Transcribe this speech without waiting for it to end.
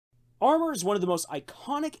Armor is one of the most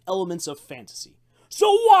iconic elements of fantasy.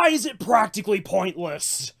 So why is it practically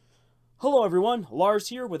pointless? Hello everyone, Lars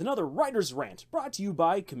here with another Writer's Rant, brought to you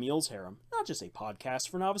by Camille's Harem. Not just a podcast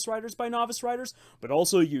for novice writers by novice writers, but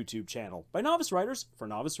also a YouTube channel by novice writers for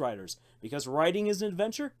novice writers. Because writing is an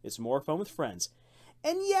adventure, it's more fun with friends.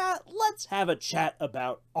 And yeah, let's have a chat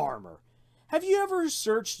about armor. Have you ever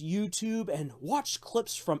searched YouTube and watched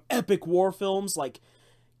clips from epic war films like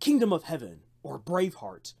Kingdom of Heaven or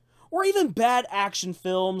Braveheart? Or even bad action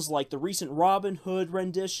films like the recent Robin Hood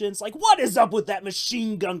renditions, like what is up with that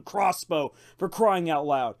machine gun crossbow, for crying out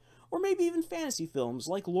loud? Or maybe even fantasy films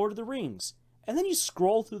like Lord of the Rings. And then you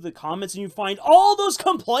scroll through the comments and you find all those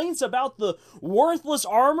complaints about the worthless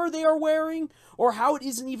armor they are wearing, or how it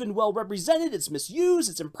isn't even well represented, it's misused,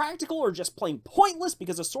 it's impractical, or just plain pointless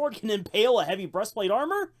because a sword can impale a heavy breastplate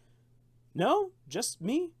armor? No? Just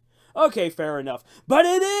me? Okay, fair enough. But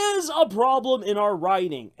it is a problem in our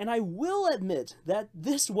writing, and I will admit that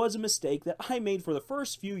this was a mistake that I made for the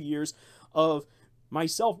first few years of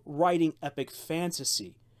myself writing epic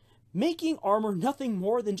fantasy. Making armor nothing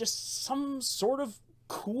more than just some sort of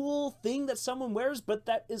cool thing that someone wears, but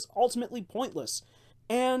that is ultimately pointless.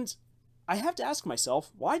 And I have to ask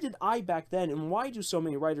myself, why did I back then, and why do so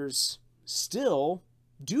many writers still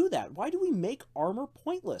do that? Why do we make armor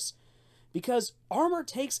pointless? Because armor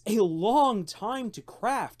takes a long time to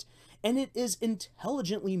craft, and it is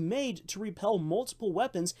intelligently made to repel multiple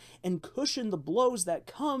weapons and cushion the blows that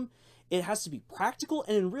come. It has to be practical,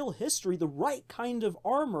 and in real history, the right kind of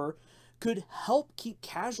armor could help keep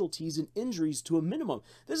casualties and injuries to a minimum.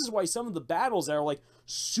 This is why some of the battles that are like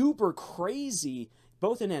super crazy,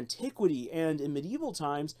 both in antiquity and in medieval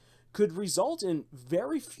times, could result in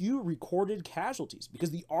very few recorded casualties,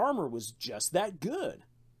 because the armor was just that good.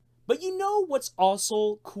 But you know what's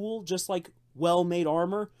also cool, just like well-made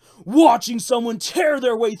armor? Watching someone tear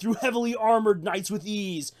their way through heavily armored knights with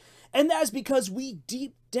ease. And that's because we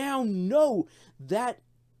deep down know that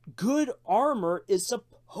good armor is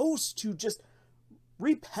supposed to just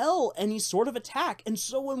repel any sort of attack. And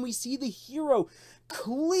so when we see the hero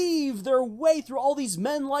cleave their way through all these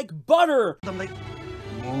men like butter, Like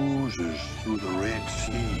Moses through the Red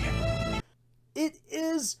Sea, it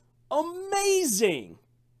is amazing.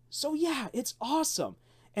 So yeah, it's awesome.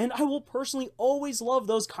 And I will personally always love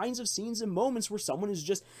those kinds of scenes and moments where someone is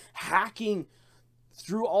just hacking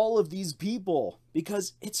through all of these people,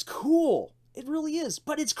 because it's cool. It really is.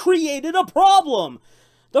 But it's created a problem.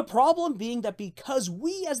 The problem being that because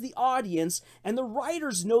we as the audience and the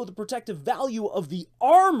writers know the protective value of the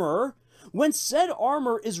armor, when said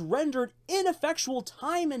armor is rendered ineffectual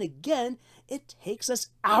time and again, it takes us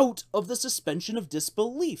out of the suspension of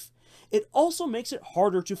disbelief. It also makes it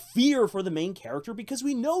harder to fear for the main character because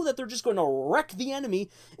we know that they're just going to wreck the enemy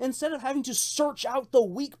instead of having to search out the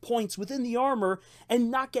weak points within the armor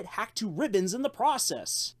and not get hacked to ribbons in the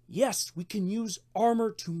process. Yes, we can use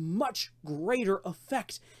armor to much greater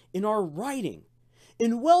effect in our writing.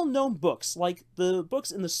 In well-known books, like the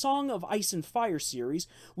books in the Song of Ice and Fire series,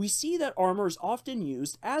 we see that armor is often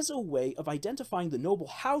used as a way of identifying the noble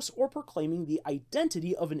house or proclaiming the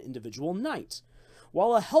identity of an individual knight.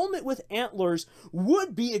 While a helmet with antlers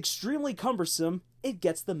would be extremely cumbersome, it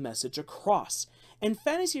gets the message across. And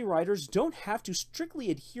fantasy writers don't have to strictly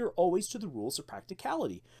adhere always to the rules of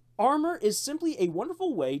practicality. Armor is simply a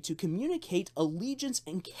wonderful way to communicate allegiance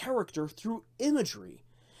and character through imagery.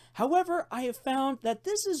 However, I have found that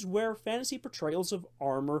this is where fantasy portrayals of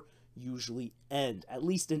armor usually end, at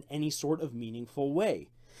least in any sort of meaningful way.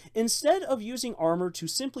 Instead of using armor to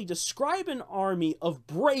simply describe an army of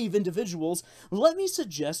brave individuals, let me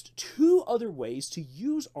suggest two other ways to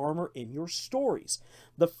use armor in your stories.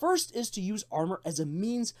 The first is to use armor as a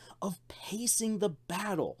means of pacing the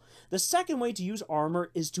battle. The second way to use armor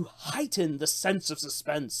is to heighten the sense of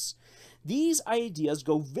suspense. These ideas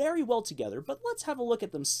go very well together, but let's have a look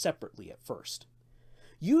at them separately at first.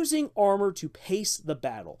 Using armor to pace the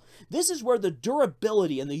battle. This is where the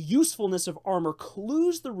durability and the usefulness of armor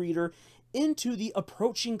clues the reader into the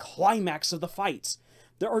approaching climax of the fights.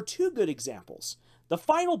 There are two good examples. The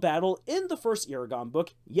final battle in the first Eragon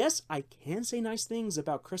book. Yes, I can say nice things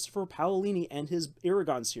about Christopher Paolini and his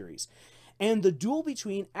Eragon series. And the duel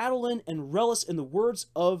between Adolin and Relis in the Words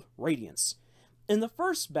of Radiance. In the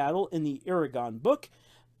first battle in the Eragon book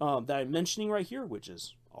that I'm mentioning right here, which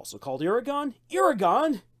is also called Eragon,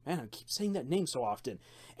 man, I keep saying that name so often,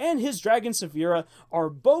 and his dragon Saphira are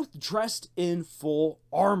both dressed in full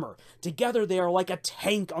armor. Together they are like a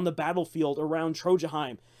tank on the battlefield around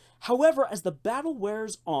Trojaheim. However, as the battle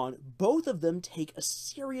wears on, both of them take a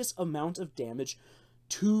serious amount of damage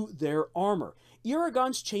to their armor.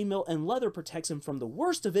 Eragon's chainmail and leather protects him from the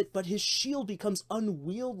worst of it, but his shield becomes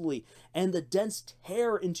unwieldy, and the dents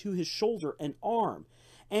tear into his shoulder and arm.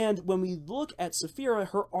 And when we look at Saphira,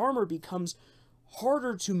 her armor becomes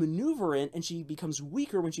harder to maneuver in, and she becomes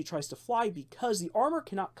weaker when she tries to fly because the armor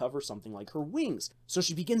cannot cover something like her wings. So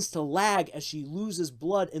she begins to lag as she loses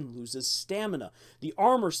blood and loses stamina. The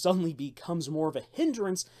armor suddenly becomes more of a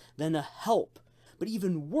hindrance than a help. But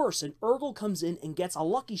even worse, an Urgle comes in and gets a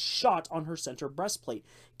lucky shot on her center breastplate,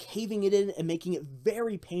 caving it in and making it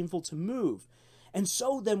very painful to move. And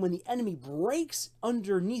so then when the enemy breaks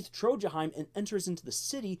underneath Trojaheim and enters into the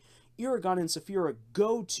city, Eragon and Saphira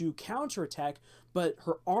go to counterattack, but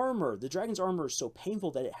her armor, the dragon's armor, is so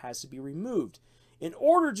painful that it has to be removed. In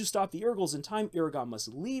order to stop the Urgles in time, Eragon must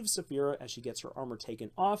leave Saphira as she gets her armor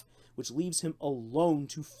taken off, which leaves him alone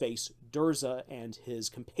to face Durza and his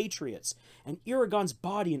compatriots. And Eragon's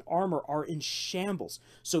body and armor are in shambles,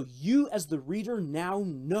 so you as the reader now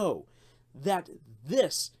know that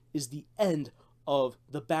this is the end of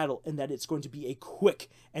the battle and that it's going to be a quick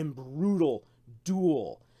and brutal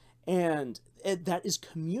duel. And that is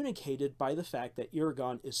communicated by the fact that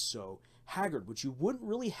Eragon is so haggard, which you wouldn't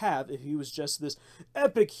really have if he was just this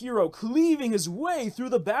epic hero cleaving his way through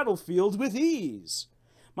the battlefield with ease.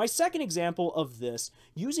 My second example of this,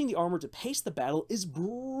 using the armor to pace the battle, is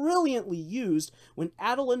brilliantly used when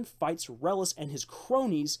Adolin fights Relis and his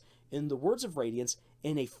cronies, in the words of Radiance,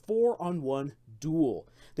 in a 4-on-1 duel.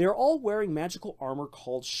 They are all wearing magical armor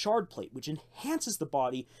called Shardplate, which enhances the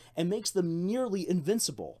body and makes them nearly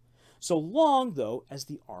invincible. So long, though, as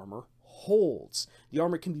the armor holds. The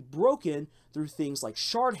armor can be broken through things like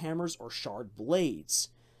shard hammers or shard blades.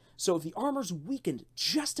 So if the armor's weakened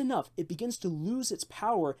just enough, it begins to lose its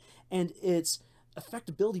power and its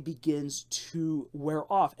effectability begins to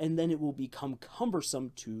wear off, and then it will become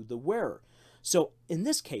cumbersome to the wearer. So in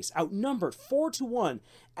this case, outnumbered 4-1,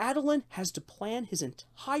 Adolin has to plan his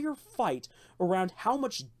entire fight around how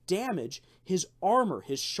much damage his armor,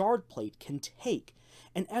 his shard plate, can take.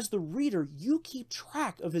 And as the reader, you keep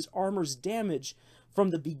track of his armor's damage from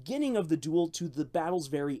the beginning of the duel to the battle's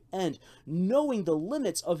very end, knowing the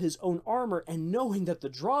limits of his own armor and knowing that the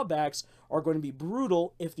drawbacks are going to be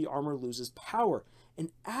brutal if the armor loses power.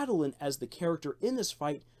 And Adolin, as the character in this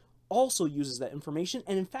fight, also uses that information,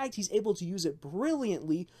 and in fact, he's able to use it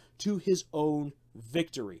brilliantly to his own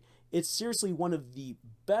victory. It's seriously one of the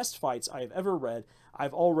best fights I have ever read.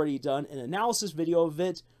 I've already done an analysis video of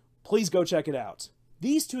it. Please go check it out.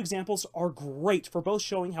 These two examples are great for both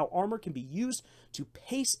showing how armor can be used to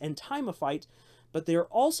pace and time a fight, but they are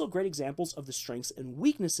also great examples of the strengths and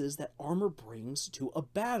weaknesses that armor brings to a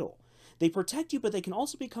battle. They protect you, but they can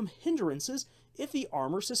also become hindrances if the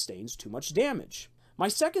armor sustains too much damage. My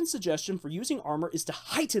second suggestion for using armor is to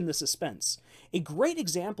heighten the suspense. A great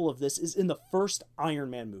example of this is in the first Iron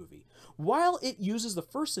Man movie. While it uses the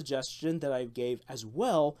first suggestion that I gave as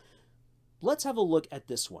well, let's have a look at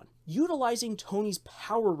this one. Utilizing Tony's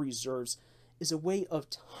power reserves is a way of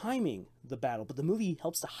timing the battle, but the movie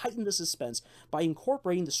helps to heighten the suspense by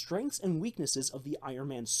incorporating the strengths and weaknesses of the Iron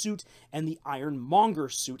Man suit and the Ironmonger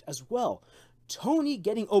suit as well. Tony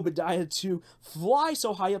getting Obadiah to fly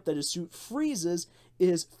so high up that his suit freezes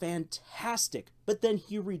is fantastic, but then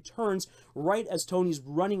he returns right as Tony's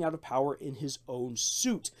running out of power in his own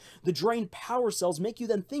suit. The drained power cells make you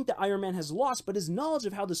then think that Iron Man has lost, but his knowledge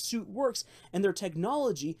of how the suit works and their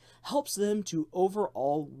technology helps them to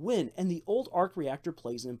overall win, and the old arc reactor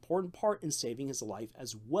plays an important part in saving his life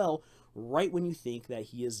as well, right when you think that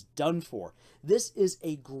he is done for. This is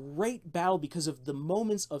a great battle because of the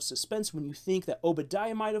moments of suspense when you think that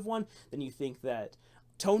Obadiah might have won, then you think that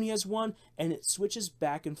Tony has won, and it switches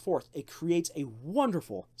back and forth. It creates a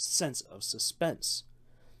wonderful sense of suspense.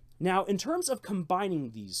 Now, in terms of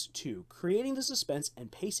combining these two, creating the suspense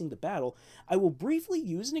and pacing the battle, I will briefly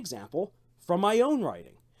use an example from my own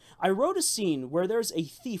writing. I wrote a scene where there's a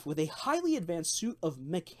thief with a highly advanced suit of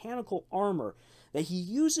mechanical armor that he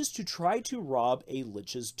uses to try to rob a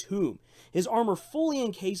lich's tomb. His armor fully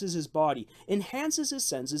encases his body, enhances his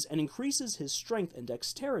senses, and increases his strength and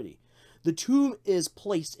dexterity. The tomb is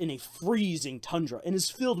placed in a freezing tundra and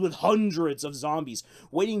is filled with hundreds of zombies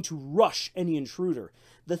waiting to rush any intruder.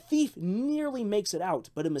 The thief nearly makes it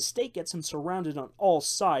out, but a mistake gets him surrounded on all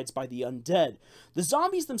sides by the undead. The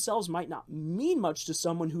zombies themselves might not mean much to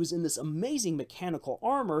someone who is in this amazing mechanical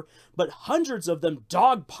armor, but hundreds of them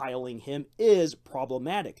dogpiling him is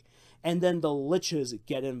problematic. And then the liches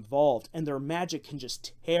get involved, and their magic can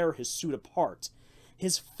just tear his suit apart.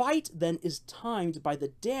 His fight then is timed by the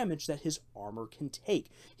damage that his armor can take.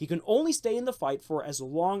 He can only stay in the fight for as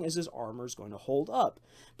long as his armor is going to hold up,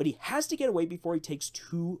 but he has to get away before he takes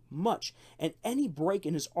too much, and any break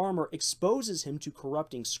in his armor exposes him to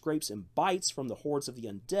corrupting scrapes and bites from the hordes of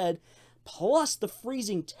the undead, plus the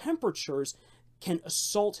freezing temperatures can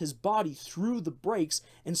assault his body through the breaks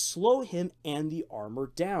and slow him and the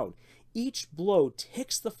armor down. Each blow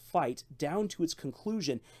ticks the fight down to its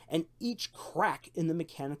conclusion, and each crack in the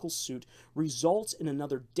mechanical suit results in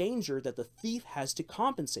another danger that the thief has to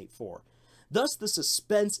compensate for. Thus, the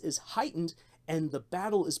suspense is heightened, and the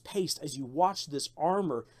battle is paced as you watch this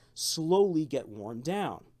armor slowly get worn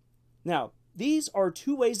down. Now, these are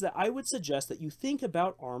two ways that I would suggest that you think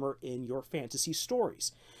about armor in your fantasy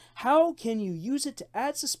stories. How can you use it to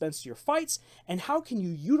add suspense to your fights, and how can you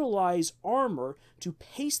utilize armor to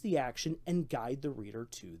pace the action and guide the reader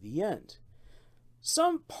to the end?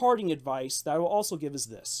 Some parting advice that I will also give is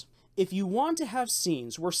this. If you want to have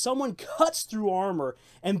scenes where someone cuts through armor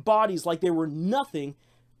and bodies like they were nothing,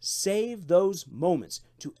 save those moments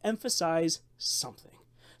to emphasize something.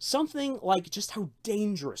 Something like just how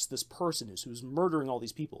dangerous this person is who's murdering all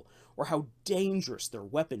these people, or how dangerous their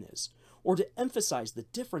weapon is, or to emphasize the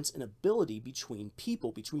difference in ability between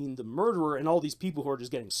people, between the murderer and all these people who are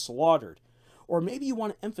just getting slaughtered. Or maybe you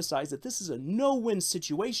want to emphasize that this is a no-win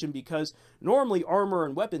situation because normally armor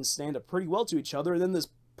and weapons stand up pretty well to each other, and then this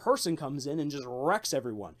person comes in and just wrecks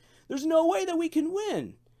everyone. There's no way that we can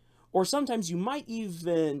win. Or sometimes you might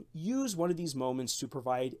even use one of these moments to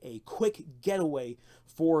provide a quick getaway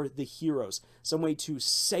for the heroes. Some way to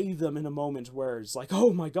save them in a moment where it's like,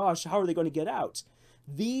 oh my gosh, how are they going to get out?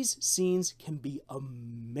 These scenes can be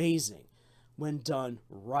amazing when done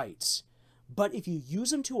right. But if you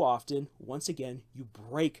use them too often, once again, you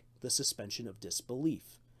break the suspension of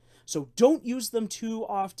disbelief. So don't use them too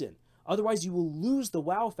often. Otherwise, you will lose the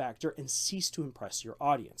wow factor and cease to impress your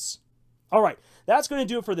audience. Alright, that's going to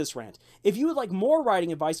do it for this rant. If you would like more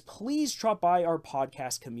writing advice, please drop by our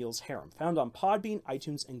podcast, Camille's Harem, found on Podbean,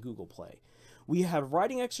 iTunes, and Google Play. We have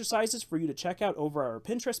writing exercises for you to check out over our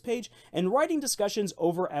Pinterest page, and writing discussions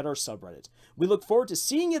over at our subreddit. We look forward to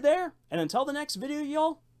seeing you there, and until the next video,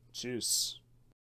 y'all, tschüss.